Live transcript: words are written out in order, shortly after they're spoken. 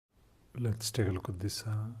Let's take a look at this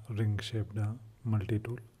ring shaped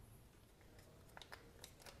multi-tool.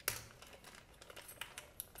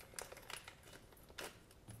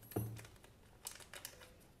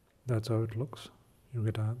 That's how it looks. You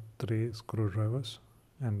get 3 screwdrivers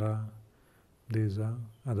and these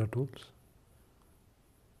other tools.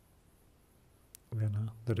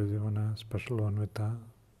 Again, there is even a special one with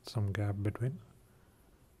some gap between,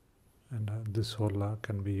 and this hole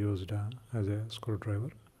can be used as a screwdriver.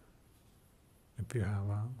 If you have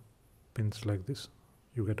pins like this,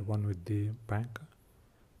 you get one with the bank,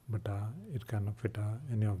 but it can fit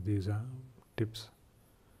any of these tips.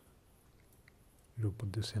 You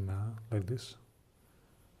put this in like this.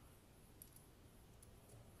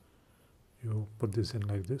 You put this in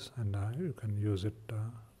like this, and you can use it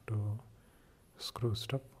to screw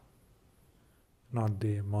stuff. Not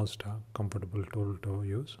the most comfortable tool to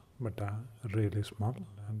use, but really small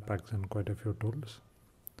and packs in quite a few tools.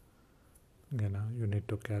 Again, you need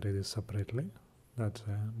to carry this separately. That's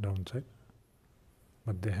a downside.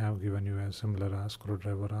 But they have given you a similar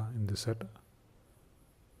screwdriver in this set.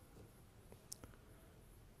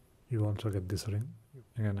 You also get this ring.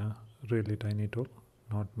 Again, a really tiny tool,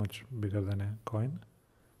 not much bigger than a coin.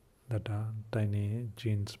 That tiny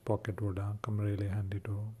jeans pocket would come really handy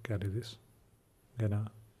to carry this. Again,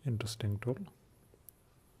 interesting tool.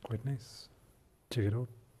 Quite nice. Check it out.